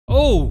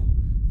Oh,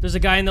 there's a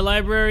guy in the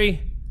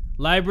library.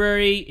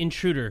 Library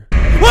intruder.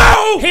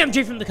 Whoa! Hey, I'm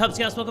Jay from the Kubz.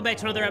 Welcome back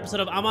to another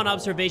episode of I'm on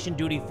Observation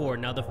Duty 4.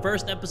 Now, the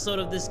first episode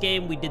of this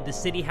game, we did the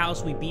city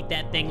house. We beat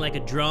that thing like a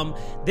drum.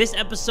 This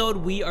episode,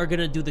 we are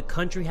gonna do the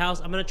country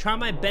house. I'm gonna try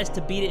my best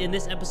to beat it in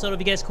this episode. If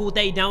you guys cool with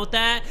that, you down with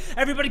that?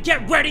 Everybody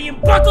get ready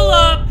and buckle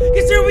up,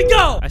 because here we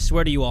go! I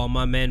swear to you all,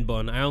 my man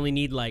bun, I only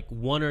need like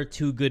 1 or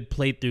 2 good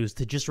playthroughs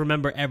to just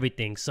remember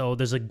everything. So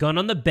there's a gun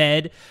on the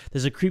bed,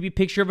 there's a creepy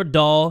picture of a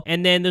doll,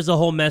 and then there's a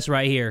whole mess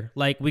right here.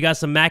 Like, we got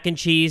some mac and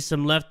cheese,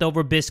 some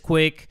leftover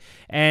Bisquick,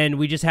 and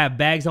we just have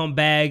bags on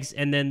bags,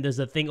 and then there's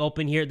a thing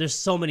open here. There's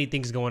so many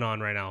things going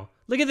on right now.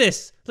 Look at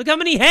this. Look how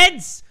many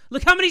heads.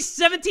 Look how many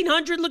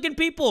 1,700 looking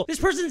people. This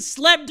person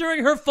slept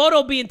during her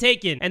photo being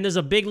taken. And there's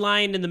a big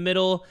lion in the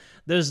middle.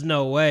 There's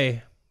no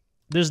way.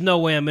 There's no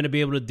way I'm gonna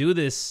be able to do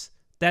this.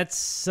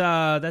 That's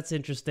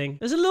interesting.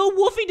 There's a little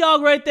woofy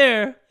dog right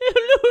there.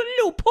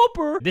 little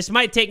pupper. This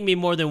might take me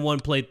more than 1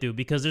 playthrough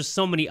because there's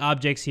so many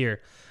objects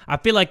here. I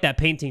feel like that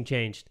painting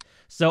changed.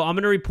 So I'm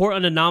gonna report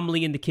an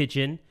anomaly in the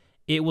kitchen.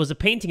 It was a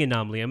painting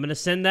anomaly. I'm gonna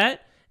send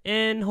that,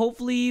 and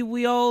hopefully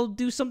we all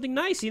do something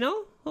nice, you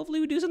know?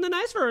 Hopefully we do something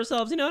nice for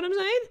ourselves, you know what I'm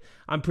saying?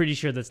 I'm pretty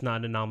sure that's not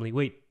an anomaly.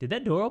 Wait, did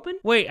that door open?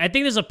 Wait, I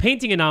think there's a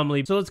painting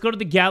anomaly. So let's go to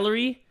the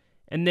gallery,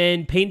 and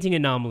then painting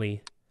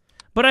anomaly.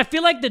 But I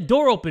feel like the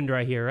door opened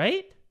right here,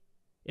 right?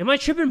 Am I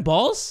tripping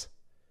balls?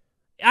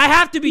 I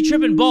have to be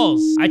tripping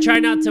balls. I try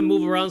not to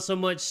move around so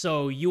much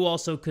so you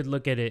also could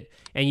look at it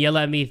and yell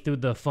at me through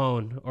the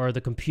phone or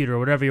the computer or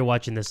whatever you're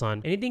watching this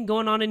on. Anything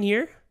going on in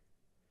here?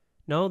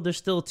 No, there's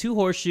still 2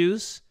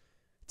 horseshoes,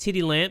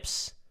 titty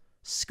lamps,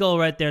 skull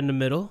right there in the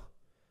middle,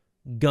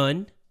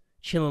 gun,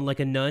 chilling like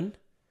a nun,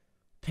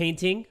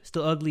 painting,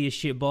 still ugly as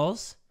shit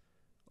balls.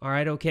 All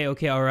right, okay,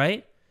 all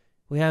right.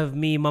 We have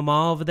me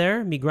mama over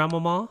there, me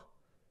grandmama.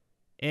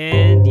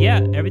 And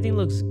yeah, everything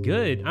looks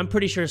good. I'm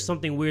pretty sure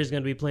something weird is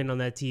going to be playing on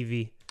that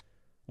TV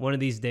one of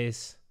these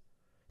days.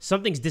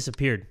 Something's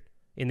disappeared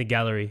in the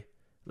gallery.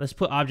 Let's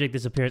put object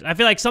disappearance. I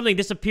feel like something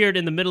disappeared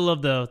in the middle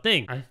of the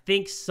thing. I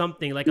think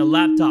something like a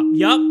laptop.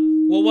 Yup.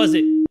 What was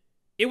it?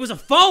 It was a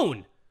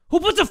phone. Who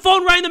puts a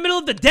phone right in the middle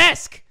of the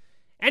desk?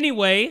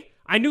 Anyway,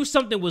 I knew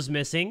something was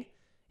missing.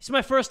 It's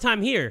my first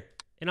time here,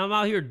 and I'm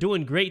out here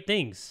doing great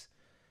things.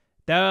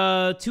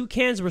 The 2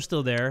 cans were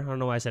still there. I don't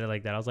know why I said it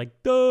like that. I was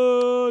like,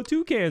 the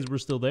 2 cans were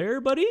still there,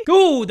 buddy.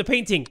 Go! The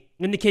painting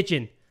in the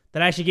kitchen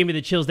that actually gave me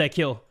the chills that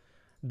kill.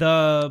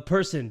 The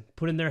person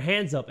putting their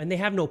hands up, and they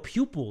have no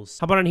pupils.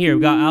 How about on here?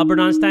 We got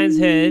Albert Einstein's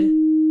head,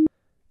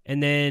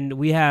 and then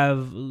we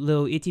have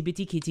little itty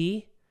bitty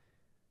kitty.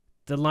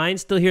 The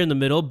line's still here in the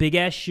middle. Big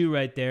ass shoe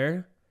right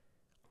there.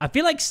 I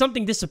feel like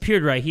something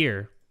disappeared right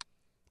here.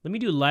 Let me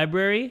do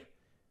library,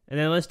 and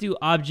then let's do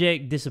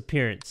object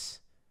disappearance.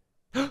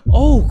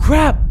 Oh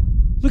crap!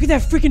 Look at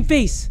that freaking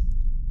face.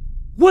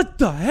 What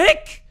the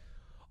heck?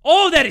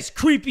 Oh, that is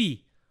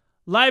creepy.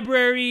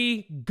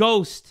 Library,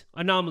 ghost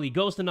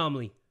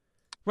anomaly,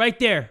 right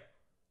there.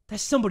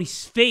 That's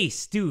somebody's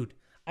face, dude.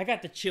 I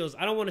got the chills.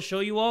 I don't want to show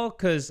you all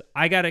because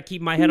I gotta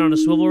keep my head on a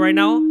swivel right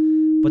now,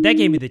 but that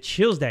gave me the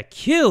chills that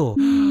kill.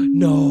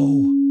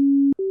 No.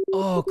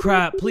 Oh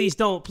crap, please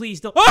don't.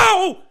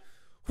 Oh!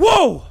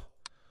 Whoa!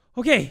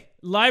 Okay,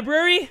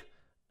 library,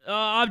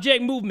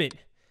 object movement.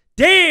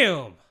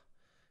 Damn!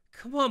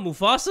 Come on,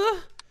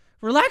 Mufasa.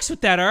 Relax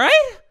with that, all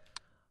right?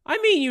 I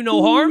mean you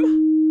no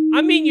harm.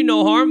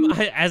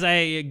 As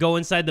I go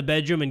inside the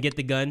bedroom and get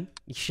the gun,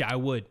 yeah, I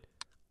would.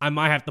 I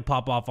might have to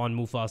pop off on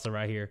Mufasa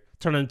right here.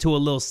 Turn into a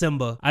little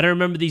Simba. I don't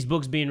remember these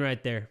books being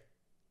right there.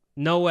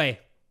 No way.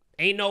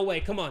 Ain't no way.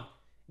 Come on.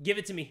 Give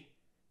it to me.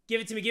 Give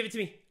it to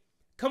me.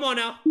 Come on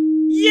now.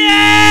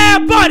 Yeah,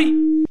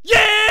 buddy.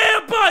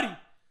 Yeah, buddy.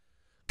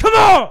 Come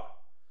on.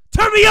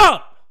 Turn me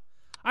up.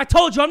 I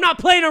told you I'm not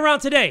playing around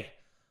today.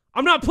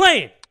 I'm not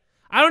playing.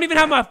 I don't even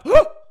have my...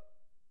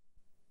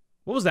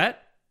 What was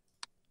that?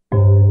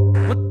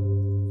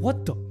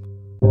 What the?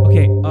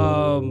 Okay,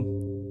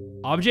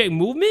 object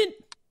movement?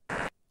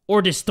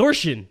 Or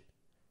distortion?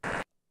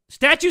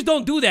 Statues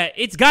don't do that.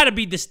 It's gotta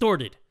be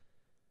distorted.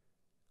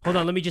 Hold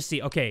on, let me just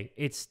see. Okay,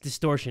 it's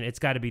distortion. It's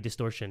gotta be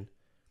distortion.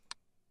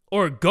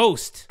 Or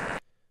ghost.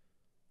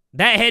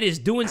 That head is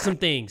doing some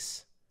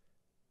things.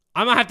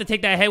 I'm gonna have to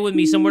take that head with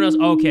me somewhere else.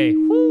 Okay.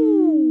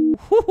 Woo.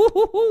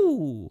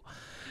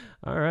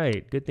 All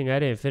right, good thing I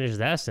didn't finish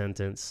that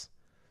sentence.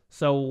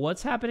 So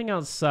what's happening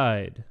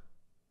outside?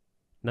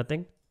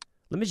 Nothing?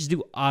 Let me just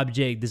do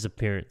object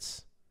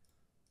disappearance.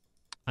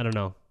 I don't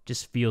know.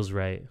 Just feels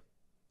right.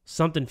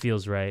 Something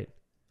feels right.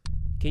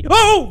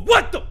 Oh,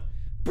 what the?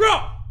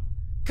 Bro!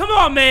 Come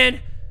on, man!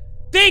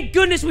 Thank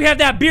goodness we have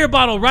that beer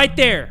bottle right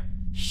there.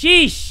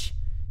 Sheesh.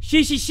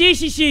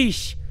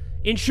 Sheesh.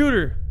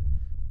 Intruder.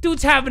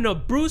 Dude's having a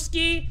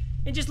brewski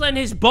and just letting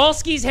his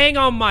ballskis hang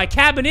on my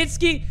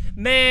cabinetski.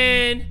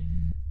 Man,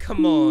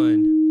 come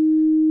on.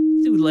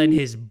 Dude letting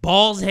his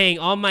balls hang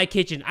on my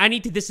kitchen. I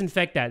need to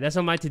disinfect that. That's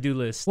on my to-do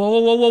list.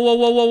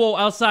 Whoa.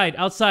 Outside.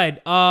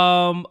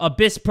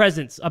 Abyss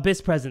presence.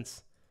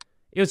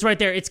 It was right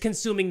there. It's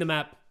consuming the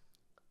map.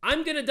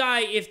 I'm gonna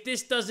die if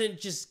this doesn't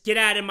just get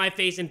out in my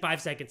face in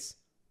 5 seconds.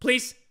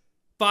 Please?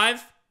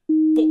 5,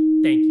 4.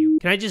 Thank you.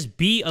 Can I just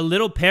be a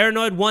little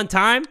paranoid one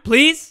time,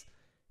 please?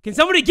 Can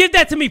somebody give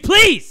that to me,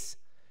 please?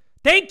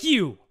 Thank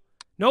you.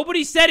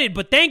 Nobody said it,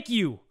 but thank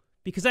you.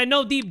 Because I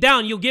know deep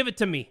down you'll give it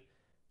to me.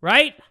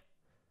 Right?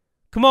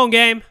 Come on,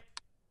 game.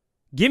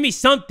 Give me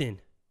something.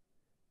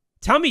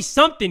 Tell me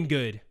something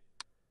good.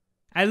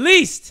 At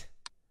least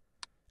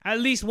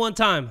one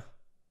time.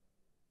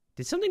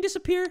 Did something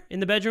disappear in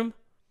the bedroom?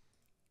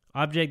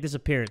 Object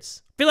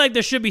disappearance. I feel like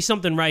there should be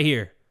something right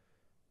here.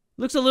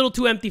 Looks a little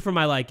too empty for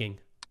my liking.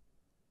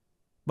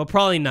 But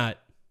probably not.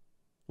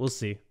 We'll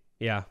see.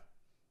 Yeah.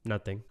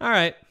 Nothing.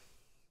 Alright.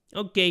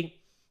 Okay.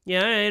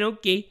 Yeah, alright,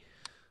 okay.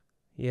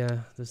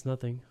 Yeah, there's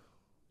nothing.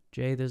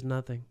 Jay, there's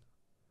nothing.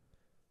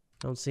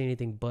 Don't see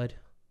anything, bud.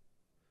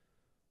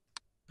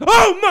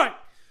 Oh my!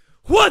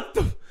 What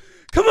the?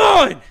 Come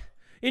on!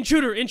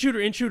 Intruder, intruder,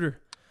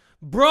 intruder.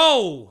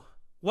 Bro!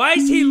 Why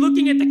is he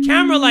looking at the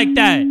camera like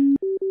that?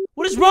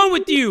 What is wrong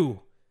with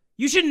you?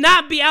 You should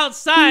not be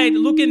outside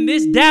looking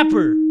this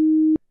dapper.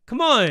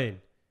 Come on.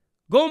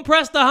 Go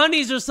impress the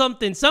honeys or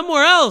something.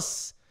 Somewhere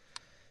else.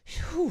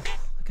 Whew,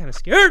 that kind of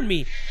scared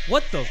me.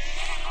 What the?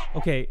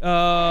 Okay,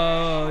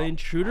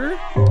 intruder?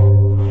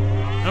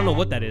 I don't know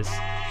what that is.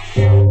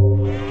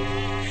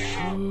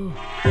 Come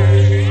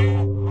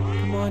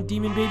on,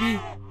 demon baby.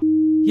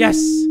 Yes,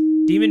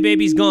 demon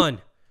baby's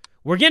gone.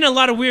 We're getting a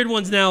lot of weird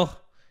ones now.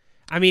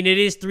 I mean, it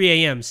is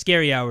 3 a.m.,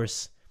 scary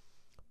hours.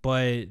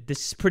 But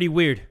this is pretty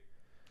weird.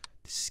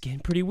 This is getting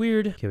pretty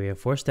weird. Okay, we have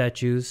 4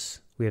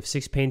 statues. We have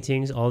 6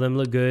 paintings. All of them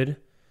look good.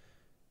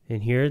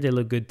 In here, they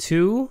look good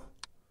too.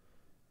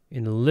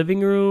 In the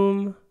living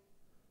room,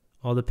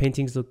 all the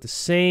paintings look the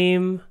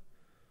same.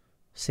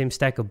 Same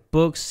stack of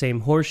books,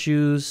 same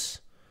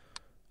horseshoes.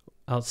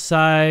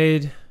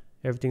 Outside,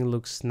 everything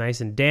looks nice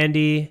and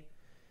dandy.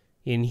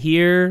 In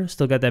here,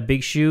 still got that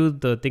big shoe,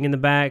 the thing in the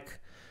back,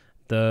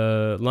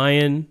 the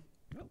lion.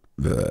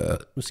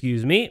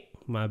 Excuse me,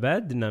 my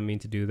bad, did not mean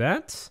to do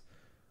that.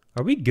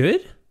 Are we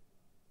good?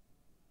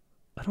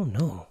 I don't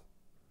know.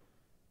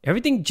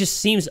 Everything just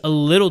seems a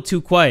little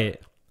too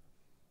quiet.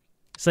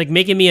 It's like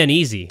making me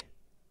uneasy.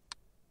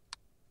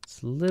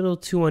 It's a little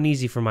too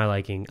uneasy for my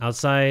liking.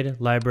 Outside,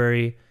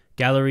 library,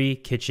 gallery,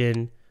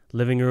 kitchen,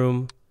 living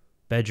room,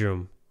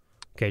 bedroom.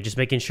 Okay, just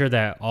making sure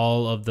that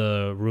all of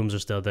the rooms are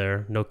still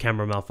there. No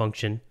camera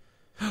malfunction.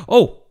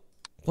 Oh!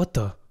 What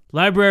the?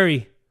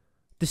 Library.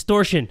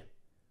 Distortion.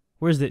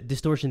 Where's the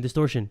distortion?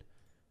 Distortion.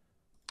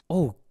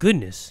 Oh,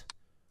 goodness.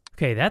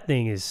 Okay, that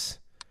thing is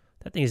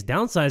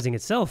downsizing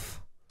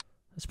itself.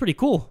 That's pretty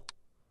cool.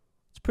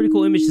 It's a pretty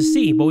cool image to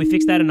see, but we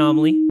fixed that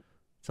anomaly.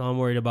 That's all I'm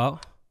worried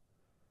about.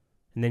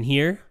 And then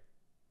here,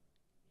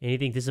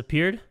 anything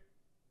disappeared?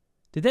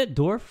 Did that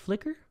door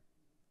flicker?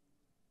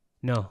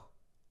 No,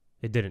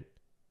 it didn't.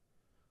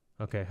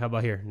 Okay, how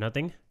about here?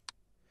 Nothing?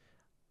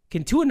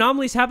 Can 2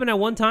 anomalies happen at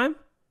one time?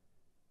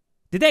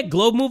 Did that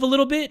globe move a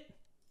little bit?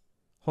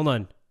 Hold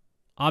on.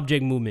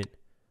 Object movement.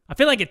 I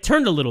feel like it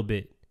turned a little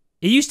bit.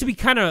 It used to be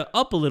kind of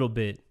up a little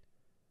bit.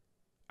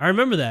 I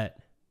remember that.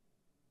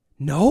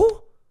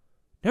 No?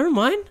 Never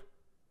mind.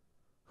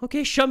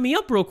 Okay, shut me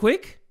up real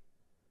quick.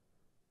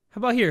 How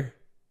about here?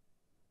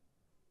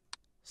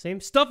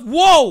 Same stuff.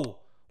 Whoa!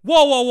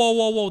 Whoa, whoa, whoa,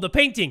 whoa, whoa. The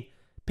painting.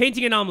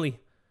 Painting anomaly.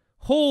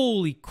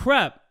 Holy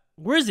crap.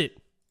 Where is it?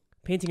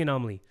 Painting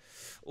anomaly.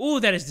 Oh,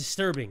 that is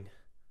disturbing.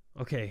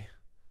 Okay.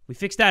 We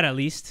fixed that at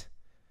least.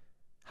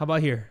 How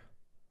about here?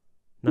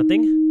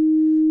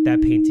 Nothing?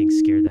 That painting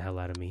scared the hell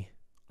out of me.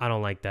 I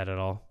don't like that at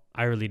all.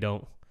 I really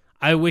don't.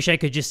 I wish I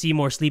could just see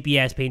more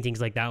sleepy-ass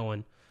paintings like that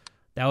one.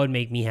 That would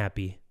make me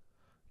happy.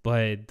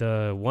 But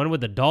the one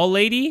with the doll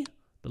lady?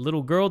 The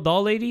little girl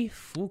doll lady?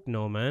 Fuck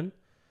no, man.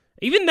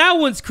 Even that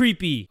one's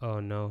creepy. Oh,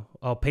 no.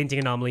 Oh, painting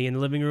anomaly in the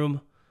living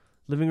room.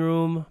 Living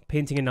room,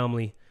 painting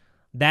anomaly.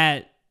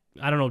 That,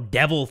 I don't know,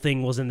 devil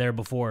thing wasn't there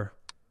before.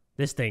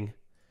 This thing.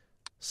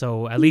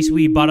 So at least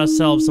we bought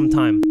ourselves some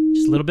time.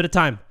 Just a little bit of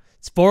time.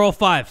 It's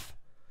 4:05.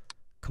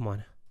 Come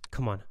on.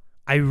 Come on.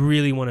 I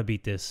really want to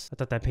beat this. I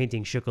thought that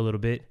painting shook a little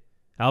bit.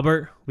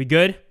 Albert, we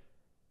good?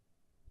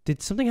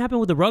 Did something happen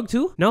with the rug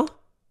too? No?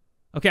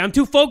 Okay, I'm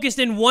too focused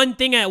in one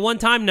thing at one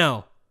time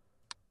now.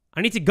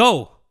 I need to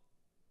go.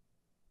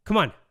 Come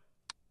on.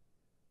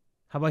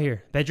 How about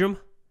here? Bedroom?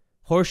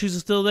 Horseshoes are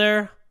still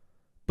there.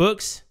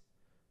 Books.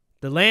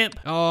 The lamp.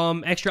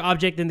 Extra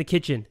object in the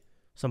kitchen.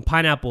 Some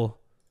pineapple.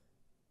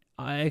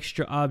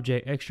 Extra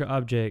object. Extra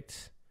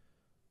object.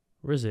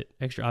 Where is it?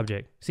 Extra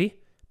object. See?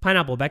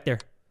 Pineapple back there.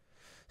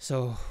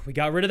 So we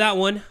got rid of that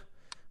one.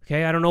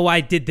 Okay, I don't know why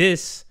I did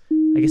this.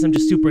 I guess I'm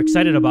just super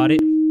excited about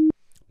it.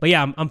 But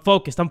yeah, I'm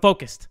focused. I'm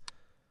focused.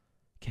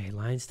 Okay,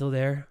 lion's still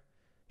there.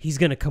 He's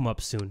gonna come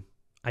up soon.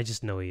 I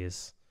just know he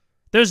is.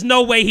 There's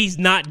no way he's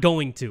not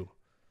going to.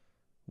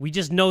 We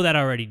just know that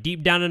already,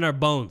 deep down in our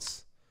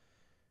bones.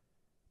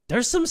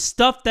 There's some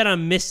stuff that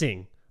I'm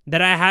missing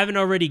that I haven't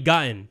already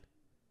gotten.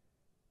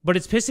 But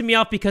it's pissing me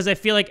off because I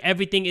feel like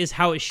everything is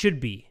how it should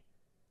be.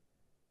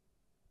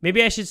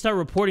 Maybe I should start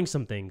reporting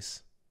some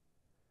things.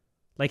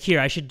 Like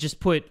here, I should just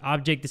put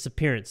object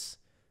disappearance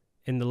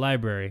in the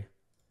library.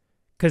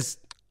 Because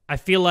I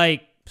feel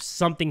like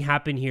something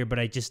happened here, but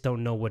I just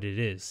don't know what it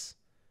is.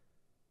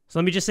 So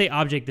let me just say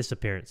object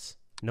disappearance.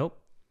 Nope.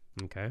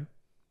 Okay.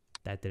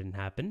 That didn't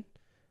happen.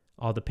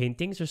 All the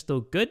paintings are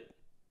still good.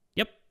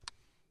 Yep.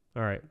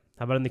 All right.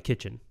 How about in the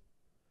kitchen?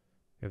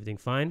 Everything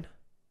fine?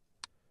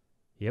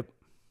 Yep.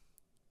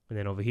 And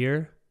then over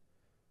here,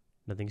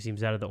 nothing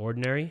seems out of the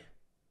ordinary.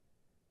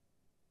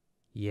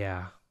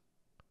 Yeah.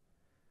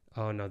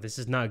 Oh no, this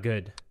is not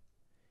good.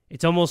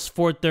 It's almost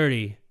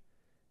 4:30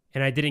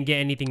 and I didn't get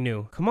anything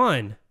new. Come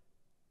on.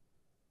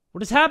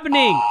 What is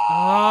happening?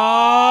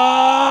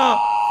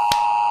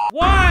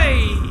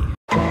 Why?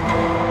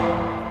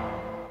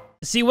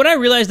 See, what I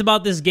realized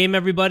about this game,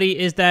 everybody,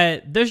 is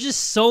that there's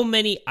just so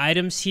many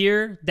items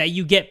here that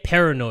you get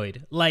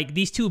paranoid. Like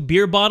these 2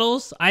 beer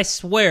bottles, I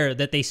swear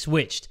that they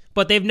switched,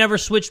 but they've never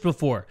switched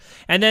before.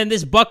 And then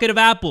this bucket of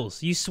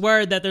apples, you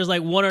swear that there's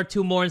like 1 or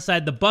 2 more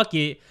inside the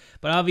bucket,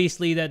 but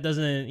obviously that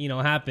doesn't,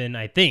 happen,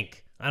 I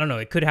think. I don't know,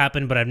 it could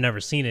happen, but I've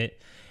never seen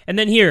it. And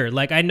then here,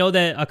 like I know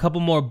that a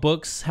couple more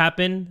books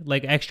happen,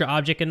 like extra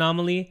object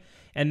anomaly,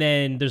 and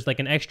then there's like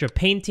an extra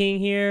painting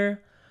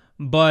here,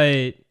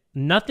 but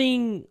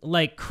nothing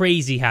like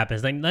crazy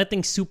happens, like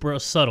nothing super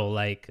subtle,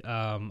 like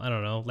I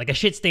don't know, like a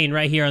shit stain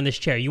right here on this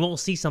chair. You won't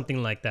see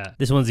something like that.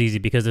 This one's easy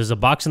because there's a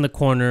box in the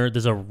corner,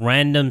 there's a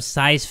random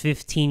size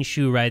 15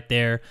 shoe right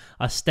there,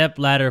 a step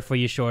ladder for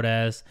your short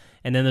ass,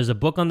 and then there's a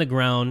book on the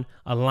ground,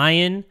 a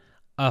lion,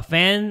 a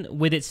fan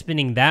with it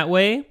spinning that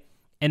way,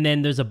 and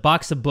then there's a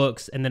box of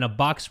books, and then a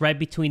box right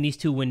between these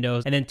 2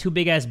 windows, and then 2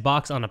 big ass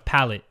box on a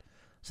pallet.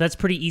 So that's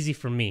pretty easy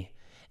for me.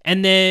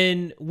 And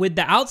then with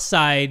the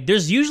outside,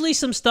 there's usually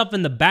some stuff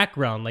in the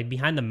background, like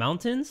behind the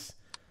mountains.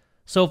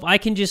 So if I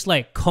can just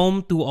like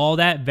comb through all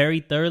that very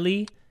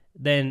thoroughly,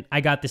 then I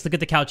got this. Look at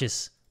the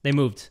couches. They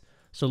moved.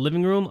 So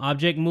living room,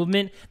 object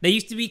movement. They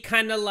used to be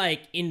kind of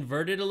like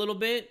inverted a little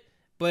bit,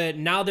 but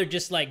now they're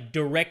just like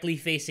directly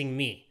facing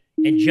me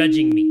and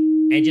judging me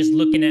and just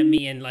looking at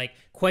me and like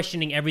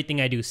questioning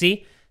everything I do.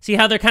 See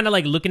how they're kind of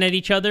like looking at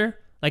each other?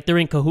 Like they're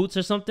in cahoots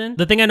or something.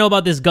 The thing I know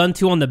about this gun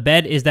too on the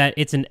bed is that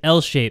it's an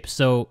L shape.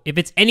 So if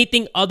it's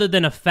anything other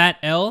than a fat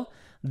L,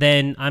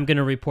 then I'm going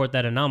to report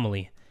that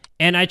anomaly.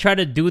 And I try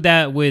to do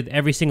that with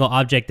every single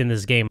object in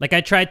this game. Like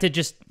I tried to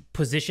just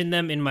position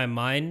them in my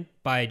mind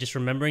by just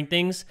remembering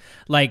things.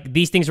 Like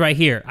these things right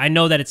here. I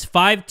know that it's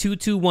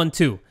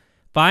 52212.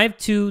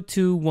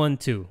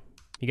 52212.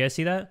 You guys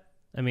see that?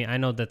 I mean, I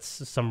know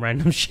that's some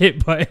random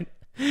shit, but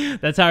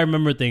that's how I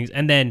remember things.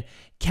 And then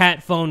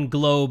cat phone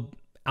globe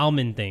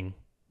almond thing.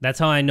 That's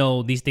how I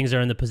know these things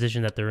are in the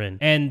position that they're in.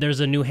 And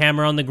there's a new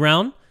hammer on the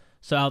ground.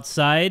 So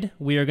outside,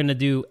 we are going to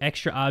do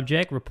extra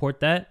object, report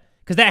that.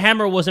 Because that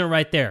hammer wasn't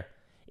right there.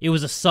 It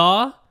was a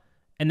saw,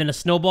 and then a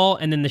snowball,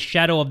 and then the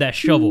shadow of that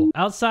shovel.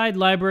 Outside,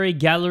 library,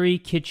 gallery,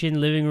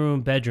 kitchen, living room,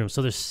 bedroom.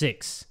 So there's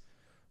 6.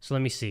 So let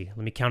me see.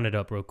 Let me count it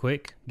up real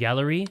quick.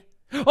 Gallery.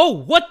 Oh,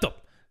 what the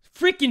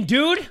freaking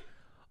dude?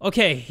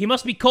 Okay, he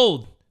must be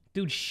cold.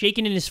 Dude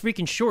shaking in his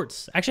freaking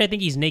shorts. Actually, I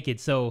think he's naked.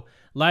 So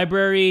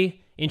library...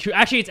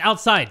 Actually, it's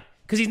outside,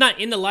 because he's not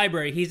in the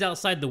library. He's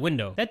outside the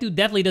window. That dude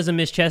definitely doesn't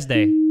miss chest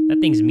day. That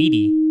thing's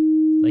meaty.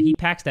 Like, he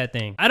packs that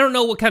thing. I don't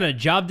know what kind of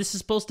job this is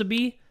supposed to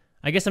be.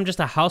 I guess I'm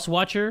just a house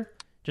watcher,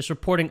 just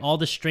reporting all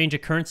the strange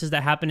occurrences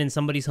that happen in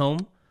somebody's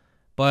home.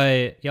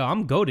 But, yo,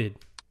 I'm goated.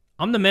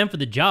 I'm the man for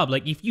the job.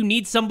 Like, if you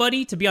need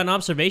somebody to be on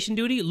observation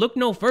duty, look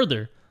no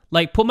further.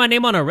 Like, put my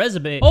name on a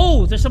resume.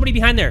 Oh, there's somebody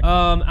behind there.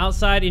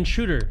 Outside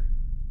intruder.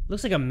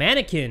 Looks like a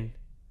mannequin.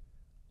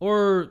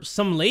 Or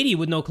some lady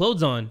with no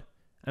clothes on.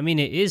 I mean,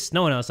 it is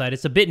snowing outside.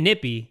 It's a bit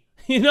nippy.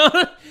 You know?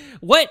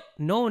 What?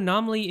 No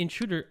anomaly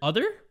intruder.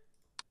 Other?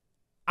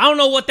 I don't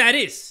know what that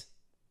is.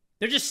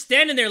 They're just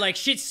standing there like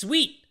shit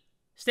sweet.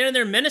 Standing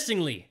there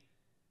menacingly.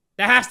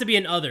 That has to be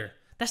an other.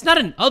 That's not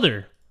an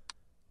other.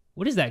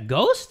 What is that,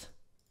 ghost?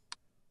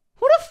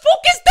 Who the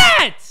fuck is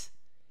that?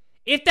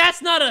 If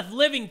that's not a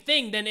living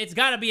thing, then it's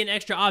gotta be an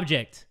extra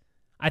object.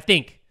 I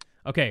think.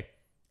 Okay.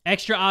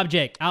 Extra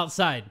object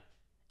outside.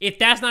 If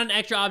that's not an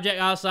extra object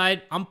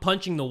outside, I'm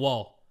punching the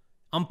wall.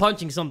 I'm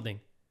punching something.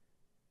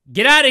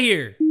 Get out of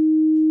here.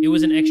 It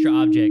was an extra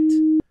object.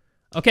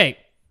 Okay,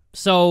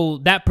 so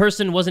that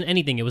person wasn't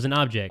anything. It was an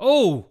object.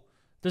 Oh,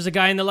 there's a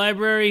guy in the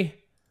library.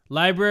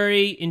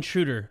 Library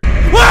intruder.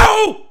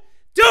 Whoa!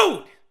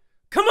 Dude!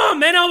 Come on,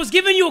 man. I was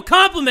giving you a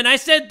compliment. I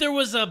said there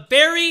was a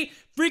very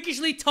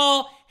freakishly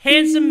tall,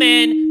 handsome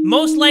man,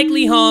 most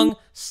likely hung.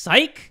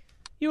 Psych?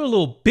 You're a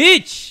little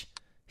bitch.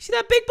 See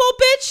that big bull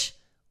bitch?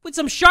 With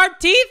some sharp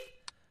teeth?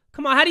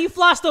 Come on, how do you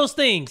floss those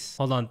things?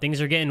 Hold on, things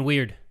are getting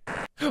weird.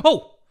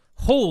 Oh,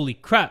 holy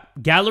crap.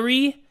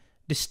 Gallery,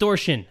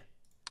 distortion.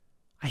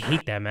 I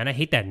hate that, man. I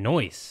hate that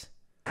noise.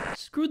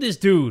 Screw this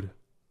dude.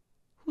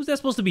 Who's that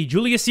supposed to be?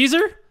 Julius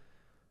Caesar?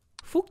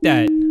 Fuck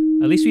that.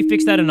 At least we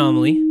fixed that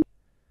anomaly.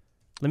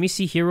 Let me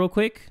see here real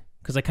quick,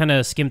 because I kind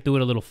of skimmed through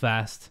it a little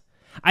fast.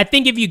 I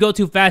think if you go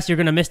too fast, you're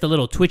going to miss the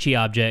little twitchy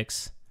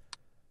objects.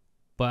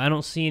 But I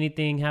don't see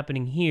anything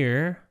happening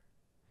here.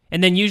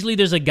 And then usually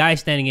there's a guy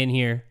standing in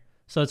here.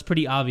 So it's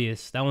pretty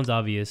obvious. That one's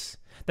obvious.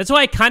 That's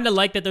why I kind of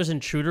like that there's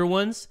intruder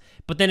ones.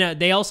 But then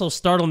they also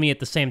startle me at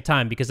the same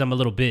time because I'm a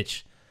little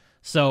bitch.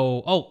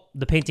 So, oh,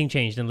 the painting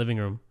changed in living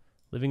room.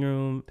 Living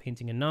room,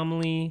 painting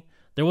anomaly.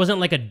 There wasn't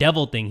like a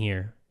devil thing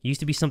here. It used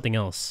to be something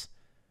else.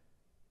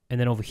 And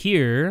then over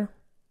here,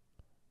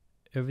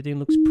 everything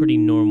looks pretty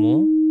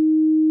normal.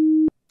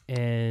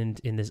 And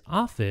in this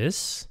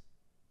office,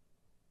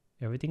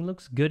 everything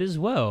looks good as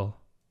well.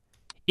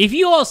 If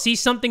you all see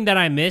something that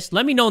I missed,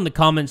 let me know in the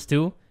comments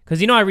too.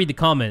 Because you know I read the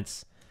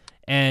comments.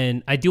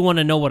 And I do want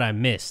to know what I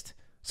missed.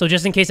 So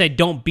just in case I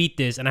don't beat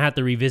this and I have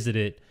to revisit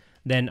it,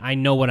 then I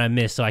know what I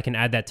missed so I can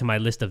add that to my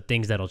list of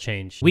things that'll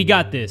change. We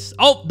got this.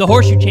 Oh, the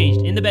horseshoe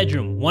changed in the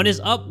bedroom. One is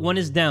up, one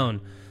is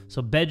down.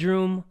 So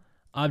bedroom,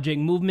 object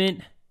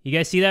movement. You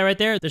guys see that right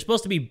there? They're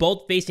supposed to be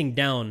both facing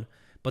down,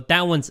 but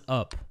that one's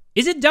up.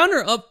 Is it down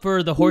or up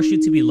for the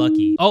horseshoe to be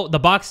lucky? Oh, the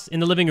box in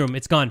the living room,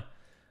 it's gone.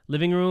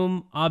 Living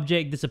room,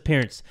 object,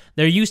 disappearance.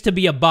 There used to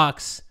be a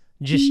box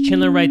just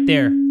chilling right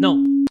there.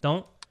 No,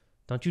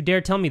 don't you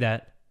dare tell me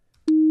that.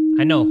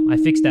 I know, I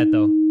fixed that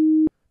though.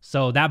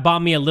 So that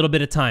bought me a little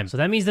bit of time. So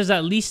that means there's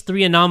at least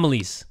 3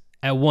 anomalies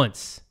at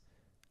once.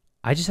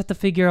 I just have to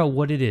figure out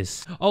what it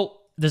is.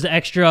 Oh, there's an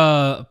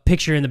extra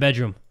picture in the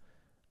bedroom.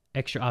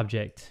 Extra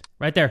object.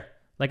 Right there.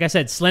 Like I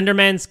said,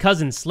 Slenderman's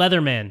cousin,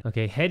 Slenderman.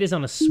 Okay, head is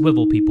on a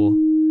swivel, people.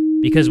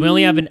 Because we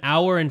only have an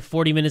hour and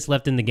 40 minutes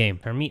left in the game.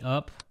 Turn me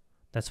up.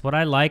 That's what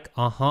I like.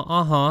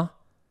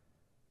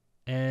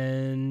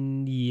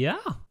 And yeah.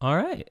 All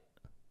right.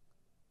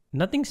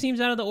 Nothing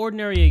seems out of the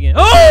ordinary again.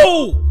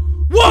 Oh!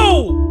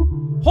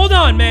 Whoa! Hold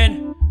on,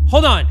 man.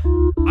 Hold on.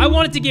 I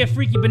wanted to get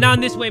freaky, but not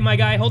in this way, my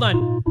guy. Hold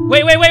on.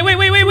 Wait.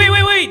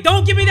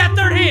 Don't give me that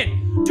third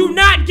hand. Do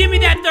not give me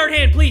that third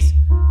hand, please.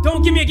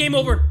 Don't give me a game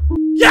over.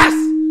 Yes!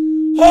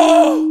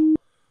 Oh,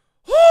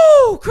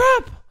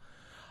 crap.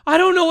 I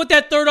don't know what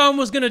that third arm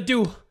was gonna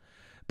do,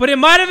 but it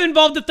might have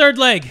involved the third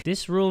leg.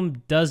 This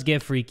room does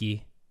get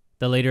freaky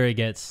the later it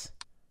gets.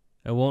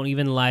 I won't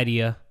even lie to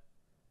you.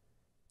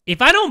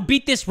 If I don't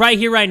beat this right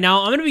here, right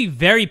now, I'm gonna be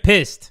very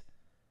pissed.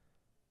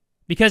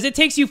 Because it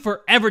takes you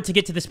forever to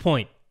get to this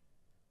point.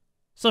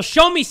 So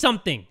show me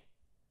something.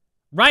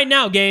 Right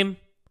now, game.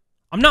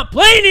 I'm not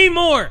playing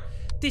anymore.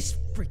 This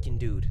freaking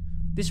dude.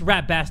 This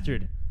rat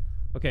bastard.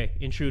 Okay,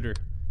 intruder.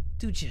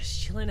 Dude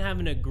just chilling,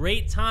 having a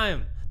great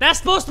time. That's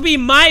supposed to be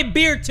my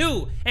beer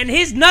too. And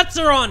his nuts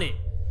are on it.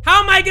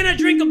 How am I gonna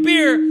drink a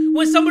beer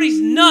when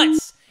somebody's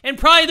nuts and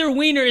probably their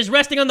wiener is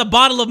resting on the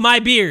bottle of my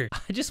beer?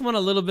 I just want a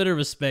little bit of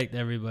respect,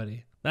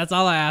 everybody. That's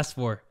all I ask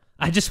for.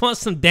 I just want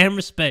some damn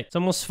respect. It's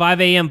almost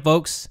 5 a.m.,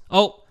 folks.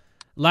 Oh,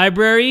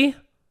 library.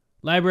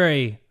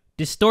 Library.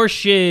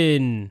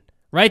 Distortion.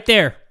 Right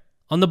there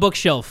on the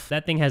bookshelf.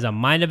 That thing has a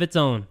mind of its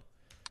own.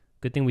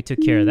 Good thing we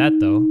took care of that,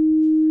 though.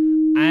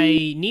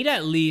 I need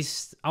at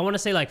least, I want to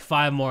say like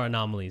 5 more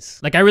anomalies.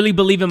 Like, I really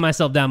believe in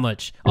myself that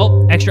much.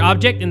 Oh, extra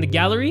object in the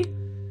gallery.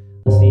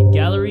 Let's see.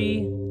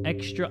 Gallery,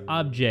 extra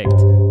object.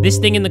 This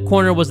thing in the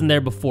corner wasn't there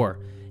before.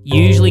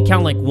 You usually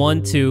count like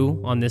 1,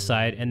 2 on this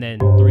side, and then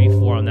 3,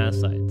 4 on that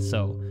side.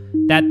 So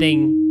that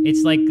thing,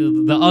 it's like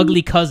the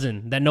ugly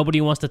cousin that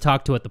nobody wants to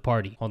talk to at the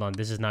party. Hold on,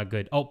 this is not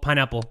good. Oh,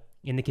 pineapple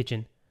in the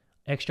kitchen.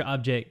 Extra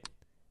object.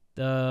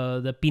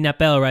 The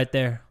pineapple right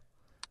there.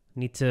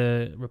 Need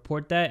to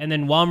report that. And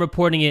then while I'm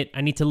reporting it,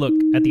 I need to look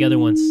at the other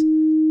ones.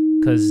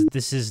 Because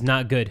this is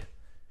not good.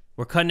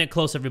 We're cutting it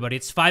close, everybody.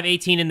 It's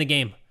 5:18 in the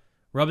game.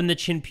 Rubbing the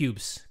chin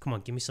pubes. Come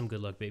on, give me some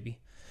good luck, baby.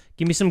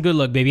 Give me some good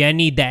luck, baby. I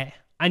need that.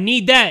 I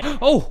need that.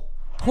 Oh,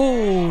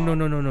 no,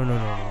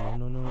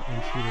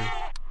 intruder.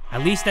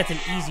 At least that's an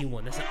easy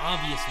one. That's an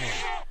obvious one.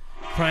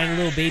 Crying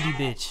little baby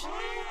bitch.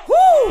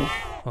 Woo!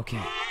 Okay,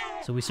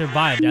 so we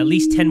survived at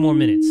least 10 more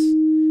minutes.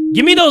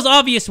 Give me those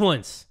obvious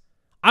ones.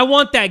 I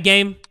want that,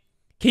 game.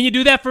 Can you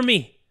do that for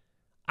me?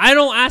 I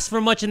don't ask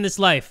for much in this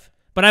life,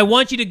 but I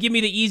want you to give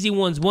me the easy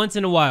ones once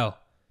in a while.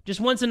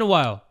 Just once in a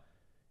while.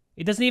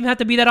 It doesn't even have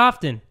to be that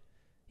often.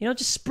 You know,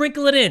 just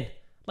sprinkle it in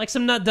like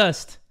some nut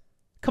dust.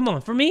 Come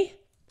on, for me?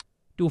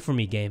 Do it for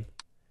me, game.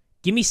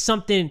 Give me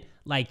something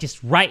like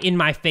just right in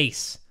my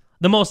face.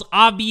 The most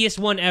obvious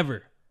one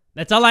ever.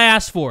 That's all I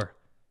ask for.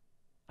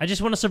 I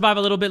just want to survive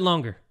a little bit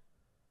longer.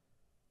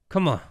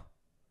 Come on.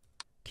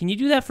 Can you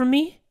do that for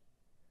me?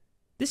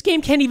 This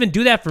game can't even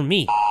do that for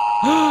me.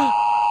 No.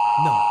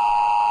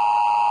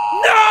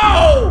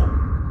 No!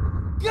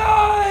 God!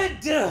 I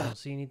don't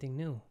see anything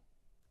new.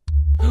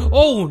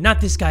 Oh,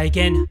 not this guy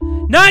again.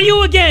 Not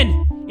you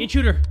again!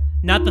 Intruder.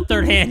 Not the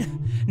third hand.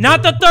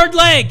 Not the third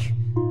leg!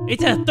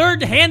 It's a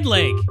third hand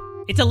leg.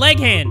 It's a leg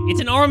hand. It's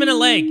an arm and a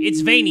leg.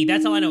 It's veiny.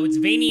 That's all I know. It's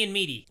veiny and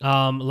meaty.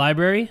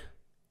 Library.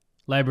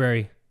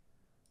 Library.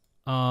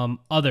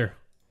 Other.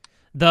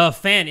 The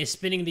fan is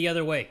spinning the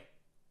other way.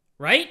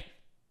 Right?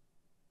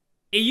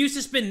 It used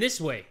to spin this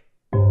way.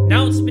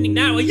 Now it's spinning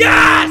that way.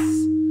 Yes!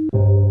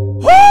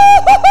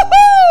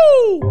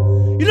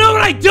 Woo-hoo-hoo-hoo! You know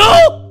what I do?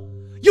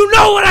 You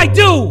know what I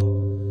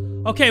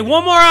do! Okay,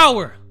 1 more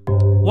hour.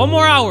 1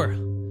 more hour.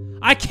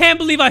 I can't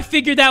believe I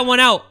figured that one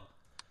out.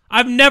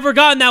 I've never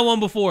gotten that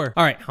one before.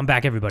 All right, I'm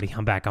back, everybody.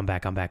 I'm back. Come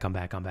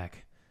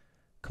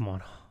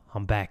on,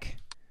 I'm back.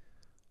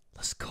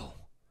 Let's go.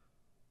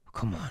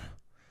 Come on.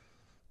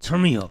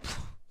 Turn me up.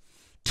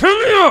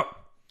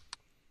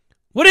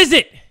 What is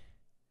it?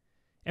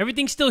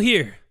 Everything's still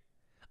here.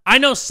 I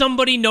know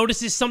somebody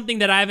notices something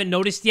that I haven't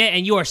noticed yet,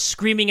 and you are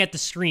screaming at the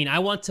screen. I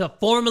want to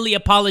formally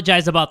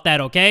apologize about that,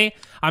 okay?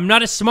 I'm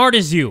not as smart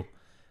as you,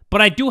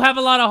 but I do have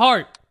a lot of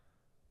heart.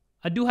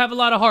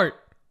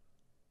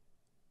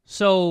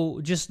 So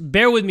just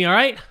bear with me, all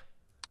right?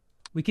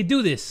 We can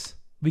do this.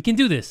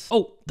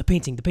 Oh, the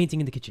painting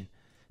in the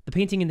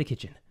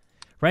kitchen.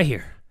 Right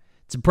here.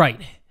 It's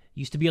bright.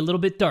 Used to be a little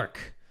bit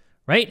dark,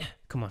 right?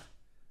 Come on.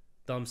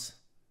 Thumbs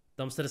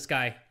to the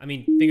sky. I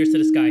mean, fingers to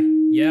the sky.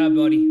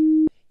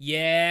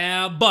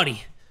 Yeah,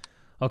 buddy.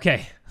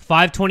 Okay,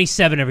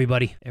 527,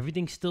 everybody.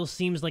 Everything still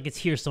seems like it's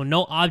here, so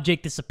no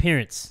object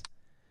disappearance.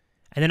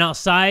 And then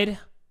outside,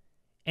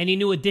 any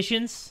new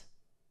additions?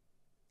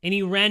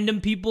 Any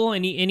random people?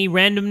 Any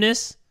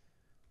randomness?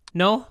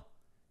 No?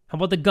 How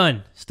about the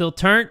gun? Still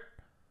turned?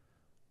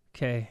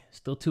 Okay,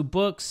 still 2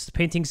 books.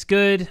 Painting's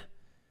good.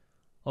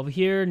 Over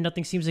here,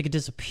 nothing seems like it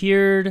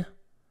disappeared.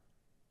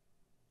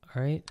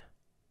 All right.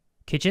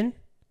 Kitchen?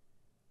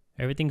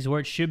 Everything's where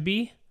it should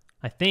be,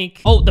 I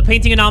think. Oh, the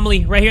painting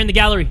anomaly right here in the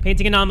gallery.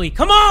 Painting anomaly.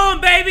 Come on,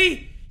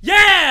 baby!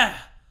 Yeah!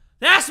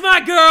 That's my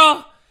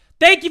girl!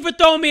 Thank you for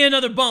throwing me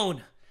another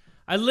bone.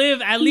 I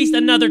live at least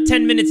another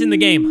 10 minutes in the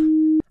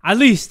game. At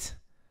least.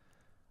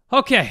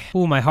 Okay.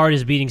 Ooh, my heart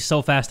is beating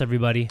so fast,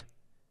 everybody.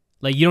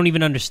 Like, you don't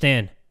even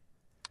understand.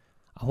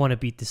 I want to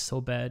beat this so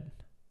bad.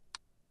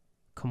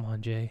 Come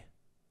on, Jay.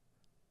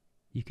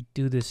 You could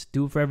do this.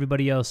 Do it for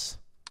everybody else.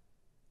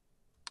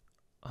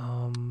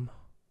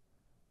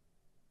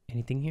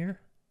 Anything here?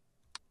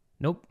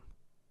 Nope.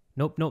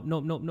 Nope.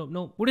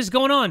 What is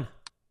going on?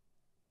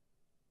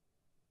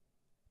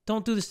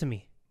 Don't do this to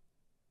me.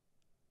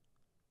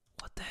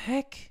 What the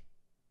heck?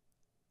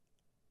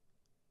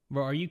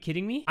 Bro, are you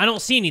kidding me? I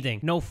don't see anything.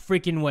 No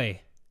freaking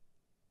way.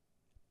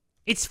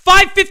 It's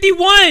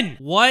 5:51!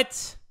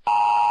 What?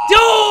 Dude!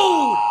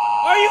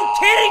 Are you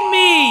kidding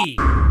me?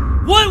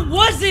 What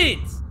was it?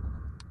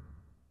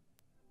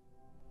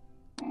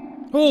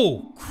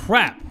 Oh,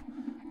 crap.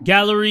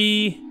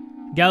 Gallery.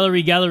 Oh,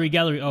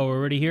 we're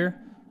already here?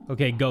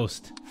 Okay,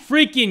 ghost.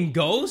 Freaking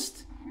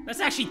ghost? That's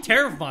actually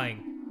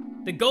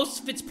terrifying. The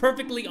ghost fits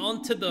perfectly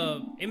onto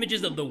the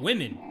images of the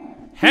women.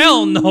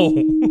 Hell no!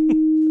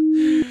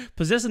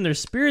 Possessing their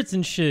spirits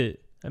and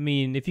shit. I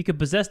mean, if you could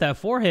possess that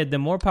forehead,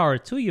 then more power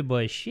to you,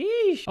 but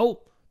sheesh.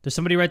 Oh, there's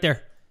somebody right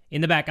there.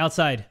 In the back,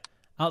 outside.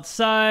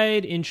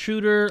 Outside,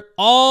 intruder,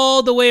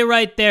 all the way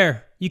right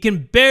there. You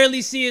can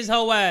barely see his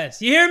whole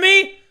ass. You hear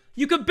me?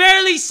 You can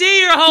barely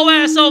see your whole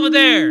ass over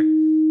there.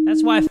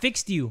 That's why I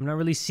fixed you. I'm not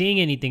really seeing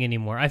anything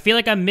anymore. I feel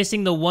like I'm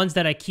missing the ones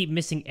that I keep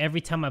missing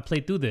every time I play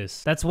through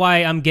this. That's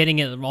why I'm getting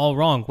it all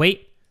wrong.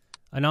 Wait.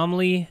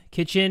 Anomaly,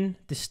 kitchen,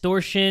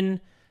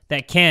 distortion.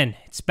 That can.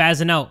 It's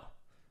spazzing out.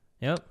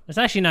 Yep. It's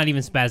actually not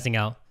even spazzing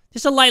out.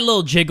 Just a light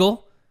little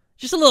jiggle.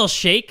 Just a little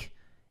shake.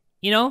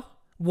 You know?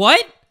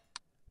 What?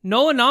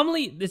 No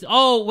anomaly? This.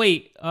 Oh,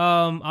 wait.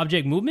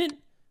 Object movement?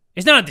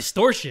 It's not a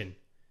distortion.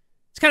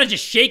 It's kind of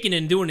just shaking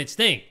and doing its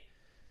thing.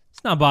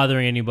 It's not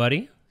bothering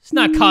anybody. It's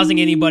not causing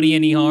anybody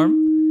any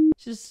harm.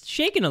 It's just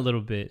shaking a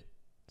little bit.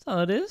 That's all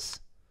it is.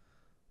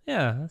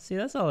 Yeah, see,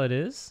 that's all it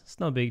is. It's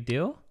no big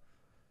deal.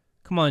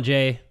 Come on,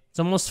 Jay. It's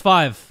almost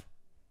 5.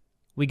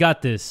 We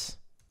got this.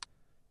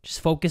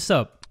 Just focus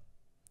up.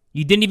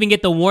 You didn't even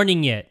get the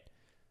warning yet.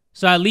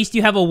 So at least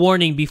you have a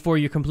warning before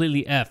you're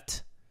completely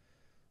effed.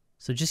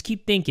 So just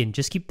keep thinking.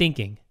 Just keep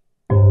thinking.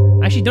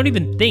 Actually, don't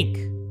even think.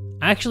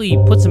 Actually,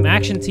 put some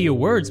action to your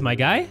words, my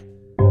guy.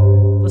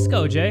 Let's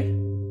go, Jay.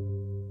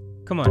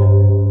 Come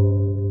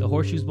on. The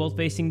horseshoes both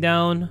facing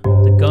down.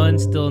 The gun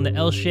still in the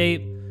L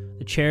shape.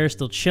 The chair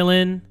still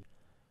chilling.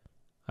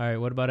 All right,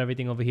 what about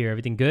everything over here?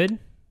 Everything good?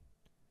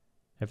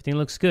 Everything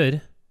looks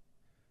good.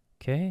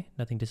 Okay,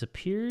 nothing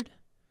disappeared.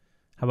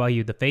 How about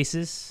you? The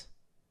faces?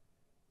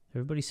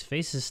 Everybody's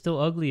face is still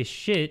ugly as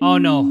shit. Oh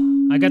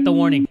no, I got the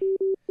warning.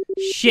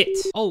 Shit.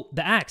 Oh,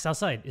 the axe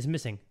outside is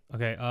missing.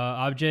 Okay,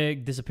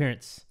 object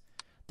disappearance.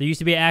 There used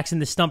to be an axe in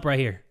the stump right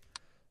here.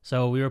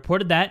 So we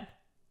reported that.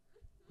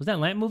 Was that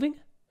lamp moving?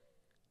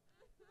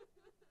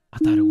 I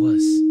thought it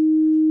was.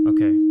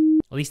 Okay.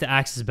 At least the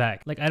axe is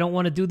back. Like, I don't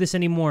want to do this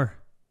anymore.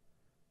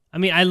 I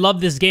mean, I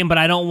love this game, but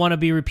I don't want to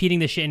be repeating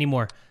this shit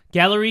anymore.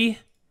 Gallery,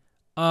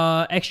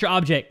 extra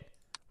object.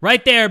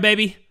 Right there,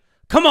 baby.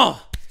 Come on.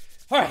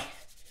 All right.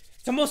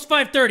 It's almost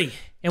 5:30,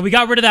 and we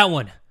got rid of that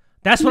one.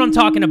 That's what I'm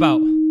talking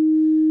about.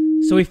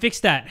 So we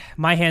fixed that.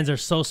 My hands are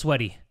so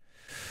sweaty.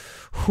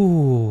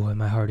 Whew, and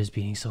my heart is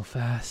beating so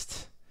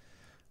fast.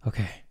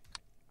 Okay.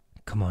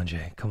 Come on,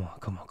 Jay. Come on.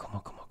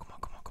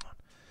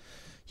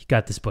 You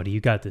got this, buddy.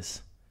 You got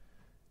this.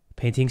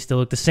 Paintings still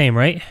look the same,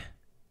 right?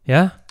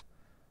 Yeah?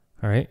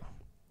 All right.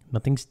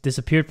 Nothing's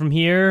disappeared from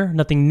here.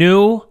 Nothing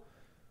new.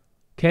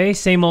 Okay,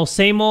 same old,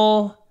 same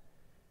old.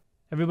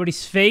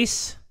 Everybody's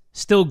face,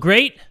 still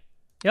great.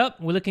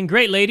 Yep, we're looking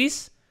great,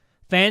 ladies.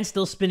 Fan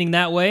still spinning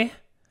that way.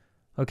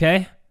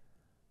 Okay.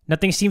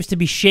 Nothing seems to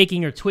be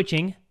shaking or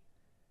twitching.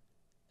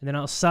 And then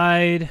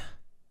outside,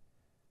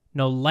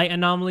 no light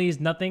anomalies,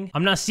 nothing.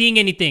 I'm not seeing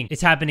anything.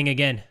 It's happening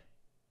again.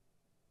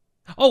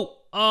 Oh,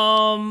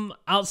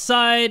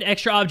 outside,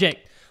 extra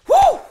object.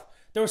 Woo!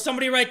 There was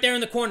somebody right there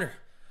in the corner.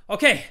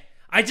 Okay,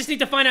 I just need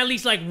to find at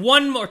least like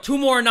 1 or 2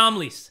 more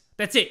anomalies.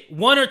 That's it.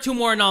 1 or 2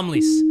 more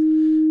anomalies.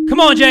 Come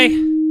on, Jay.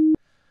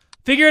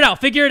 Figure it out,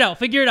 figure it out,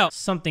 figure it out.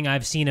 Something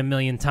I've seen a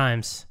million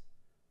times.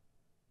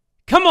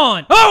 Come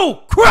on.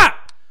 Oh,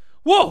 crap!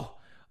 Whoa!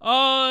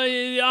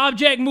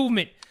 Object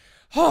movement.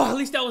 Oh, at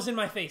least that was in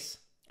my face.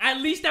 At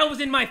least that was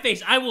in my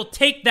face. I will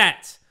take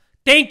that.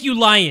 Thank you,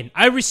 lion.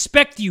 I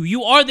respect you.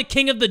 You are the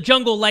king of the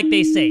jungle, like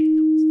they say.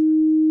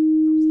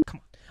 Come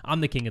on.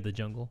 I'm the king of the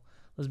jungle.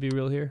 Let's be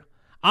real here.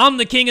 I'm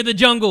the king of the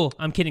jungle.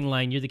 I'm kidding,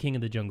 lion. You're the king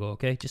of the jungle,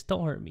 okay? Just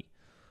don't hurt me.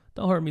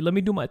 Don't hurt me. Let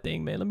me do my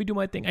thing, man. Let me do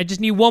my thing. I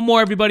just need 1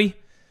 more, everybody.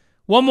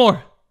 1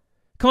 more.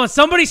 Come on,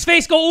 somebody's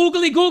face go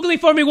oogly googly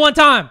for me 1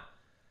 time.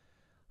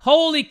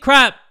 Holy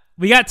crap.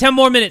 We got 10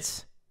 more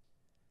minutes.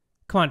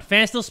 Come on,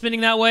 fan still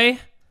spinning that way.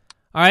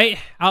 All right,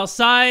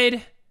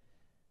 outside.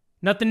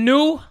 Nothing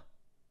new.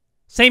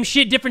 Same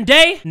shit, different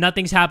day.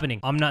 Nothing's happening.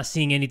 I'm not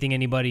seeing anything,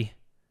 anybody.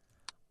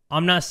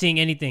 I'm not seeing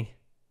anything.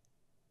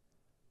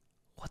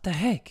 What the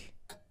heck?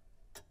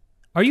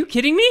 Are you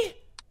kidding me?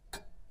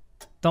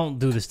 Don't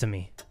do this to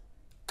me.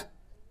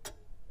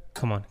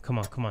 Come on, come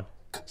on, come on.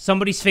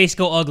 Somebody's face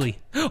go ugly.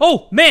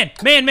 Oh, man.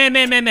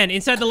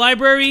 Inside the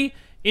library,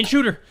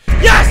 intruder.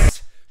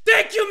 Yes!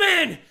 Thank you,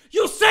 man!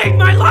 You saved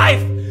my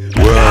life!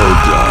 Well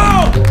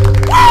done.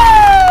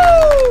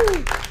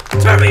 Woo!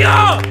 Turn me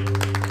on!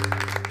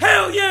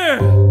 Hell yeah!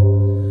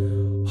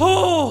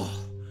 Oh,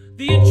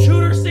 the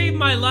intruder saved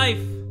my life.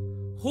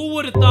 Who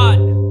would have thought?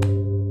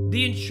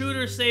 The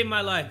intruder saved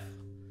my life.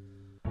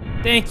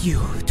 Thank you.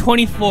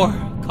 24.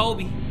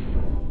 Kobe.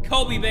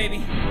 Kobe, baby.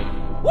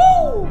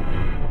 Woo!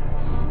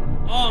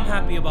 Oh, I'm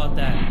happy about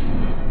that.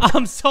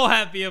 I'm so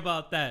happy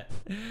about that.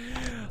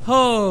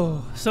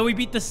 Oh, so we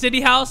beat the city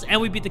house and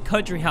we beat the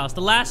country house.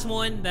 The last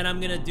one that I'm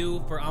gonna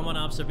do for I'm on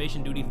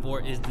observation duty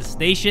for is the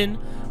station.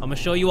 I'm gonna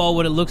show you all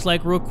what it looks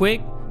like real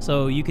quick,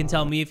 so you can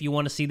tell me if you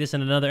want to see this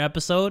in another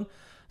episode.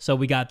 So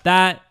we got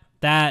that,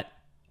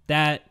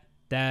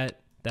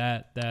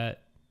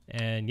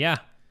 and yeah,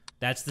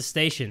 that's the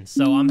station.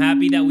 So I'm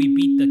happy that we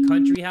beat the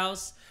country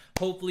house.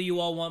 Hopefully you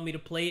all want me to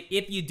play it.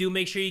 If you do,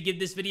 make sure you give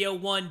this video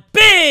 1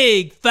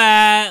 big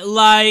fat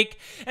like.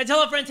 And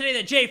tell a friend today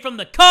that Jay from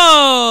the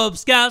Kubz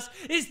Scouts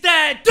is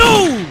that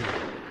dude!